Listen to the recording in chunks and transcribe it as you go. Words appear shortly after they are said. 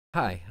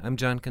Hi, I'm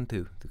John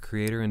Cantu, the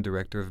creator and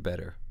director of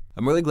Better.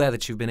 I'm really glad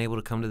that you've been able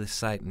to come to this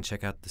site and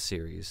check out the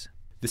series.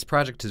 This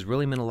project has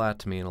really meant a lot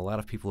to me, and a lot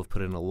of people have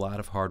put in a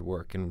lot of hard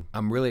work, and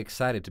I'm really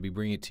excited to be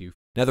bringing it to you.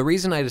 Now, the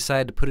reason I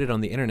decided to put it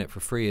on the internet for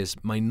free is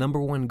my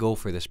 #1 goal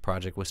for this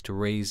project was to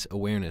raise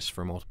awareness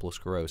for multiple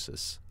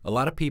sclerosis. A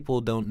lot of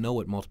people don't know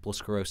what multiple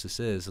sclerosis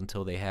is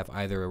until they have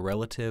either a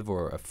relative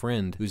or a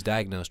friend who's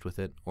diagnosed with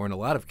it, or in a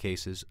lot of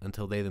cases,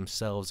 until they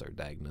themselves are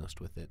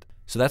diagnosed with it.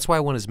 So that's why I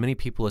want as many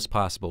people as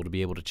possible to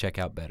be able to check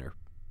out Better.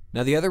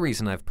 Now, the other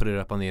reason I've put it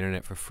up on the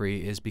internet for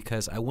free is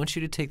because I want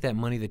you to take that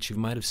money that you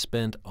might have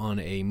spent on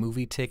a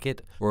movie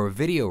ticket or a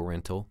video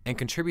rental and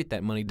contribute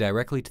that money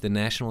directly to the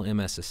National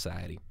MS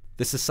Society.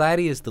 The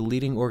Society is the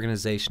leading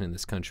organization in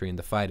this country in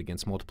the fight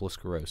against multiple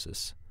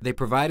sclerosis. They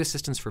provide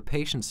assistance for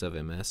patients of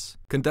MS,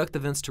 conduct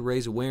events to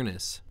raise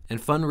awareness,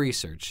 and fund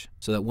research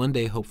so that one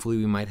day hopefully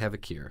we might have a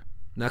cure.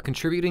 Now,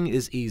 contributing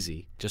is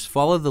easy. Just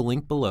follow the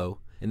link below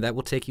and that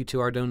will take you to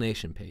our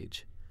donation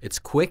page. It's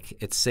quick,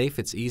 it's safe,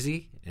 it's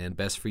easy, and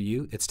best for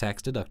you, it's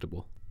tax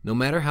deductible. No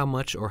matter how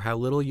much or how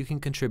little you can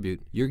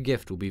contribute, your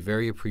gift will be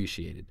very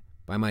appreciated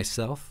by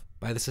myself,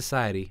 by the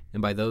Society,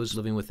 and by those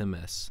living with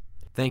MS.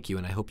 Thank you,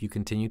 and I hope you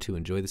continue to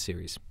enjoy the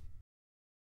series.